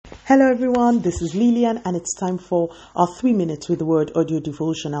Hello everyone, this is Lillian and it's time for our 3 minutes with the word audio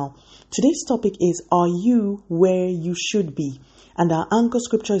devotional. Today's topic is, are you where you should be? And our anchor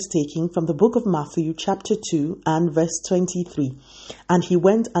scripture is taken from the book of Matthew chapter 2 and verse 23. And he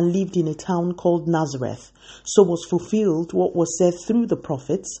went and lived in a town called Nazareth. So was fulfilled what was said through the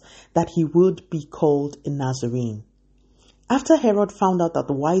prophets, that he would be called a Nazarene. After Herod found out that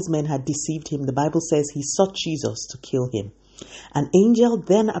the wise men had deceived him, the Bible says he sought Jesus to kill him. An angel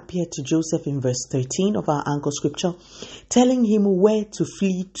then appeared to Joseph in verse 13 of our anchor scripture, telling him where to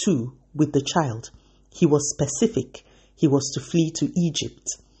flee to with the child. He was specific. He was to flee to Egypt.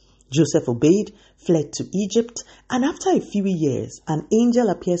 Joseph obeyed, fled to Egypt, and after a few years, an angel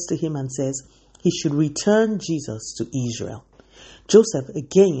appears to him and says he should return Jesus to Israel. Joseph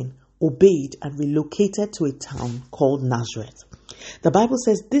again obeyed and relocated to a town called Nazareth. The Bible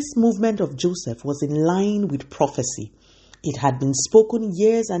says this movement of Joseph was in line with prophecy. It had been spoken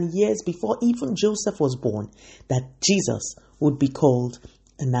years and years before even Joseph was born that Jesus would be called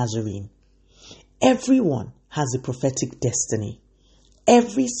a Nazarene. Everyone has a prophetic destiny.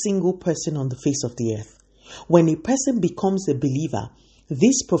 Every single person on the face of the earth. When a person becomes a believer,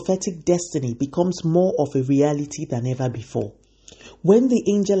 this prophetic destiny becomes more of a reality than ever before. When the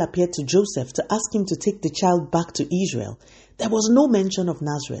angel appeared to Joseph to ask him to take the child back to Israel, there was no mention of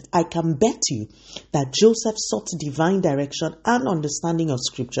Nazareth. I can bet you that Joseph sought divine direction and understanding of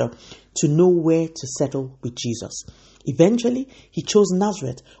scripture to know where to settle with Jesus. Eventually, he chose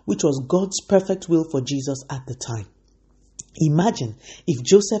Nazareth, which was God's perfect will for Jesus at the time. Imagine if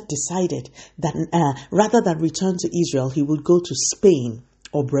Joseph decided that rather than return to Israel, he would go to Spain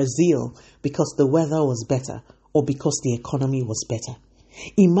or Brazil because the weather was better or because the economy was better.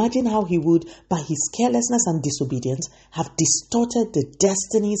 Imagine how he would, by his carelessness and disobedience, have distorted the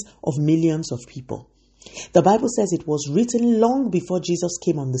destinies of millions of people. The Bible says it was written long before Jesus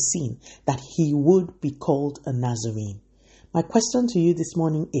came on the scene that he would be called a Nazarene. My question to you this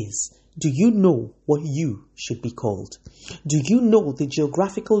morning is, do you know what you should be called? Do you know the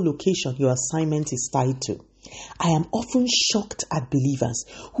geographical location your assignment is tied to? I am often shocked at believers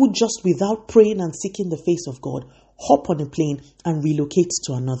who just without praying and seeking the face of God hop on a plane and relocate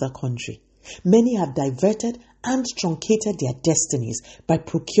to another country. Many have diverted and truncated their destinies by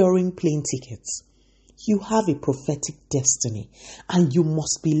procuring plane tickets. You have a prophetic destiny and you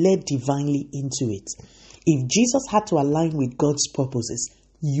must be led divinely into it. If Jesus had to align with God's purposes,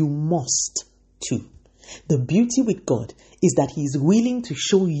 you must too. The beauty with God is that He is willing to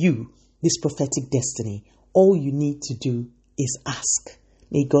show you this prophetic destiny. All you need to do is ask.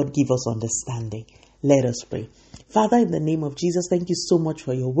 May God give us understanding. Let us pray. Father, in the name of Jesus, thank you so much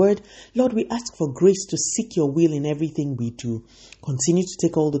for your word. Lord, we ask for grace to seek your will in everything we do. Continue to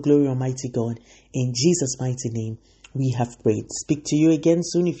take all the glory, Almighty God. In Jesus' mighty name, we have prayed. Speak to you again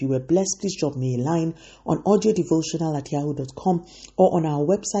soon. If you were blessed, please drop me a line on audiodevotional@yahoo.com or on our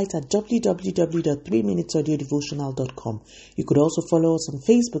website at www.3minutesaudiodevotional.com. You could also follow us on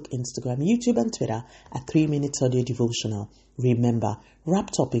Facebook, Instagram, YouTube, and Twitter at 3 Minutes Audio Devotional. Remember,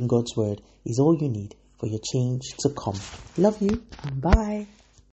 wrapped up in God's word is all you need for your change to come. Love you and bye.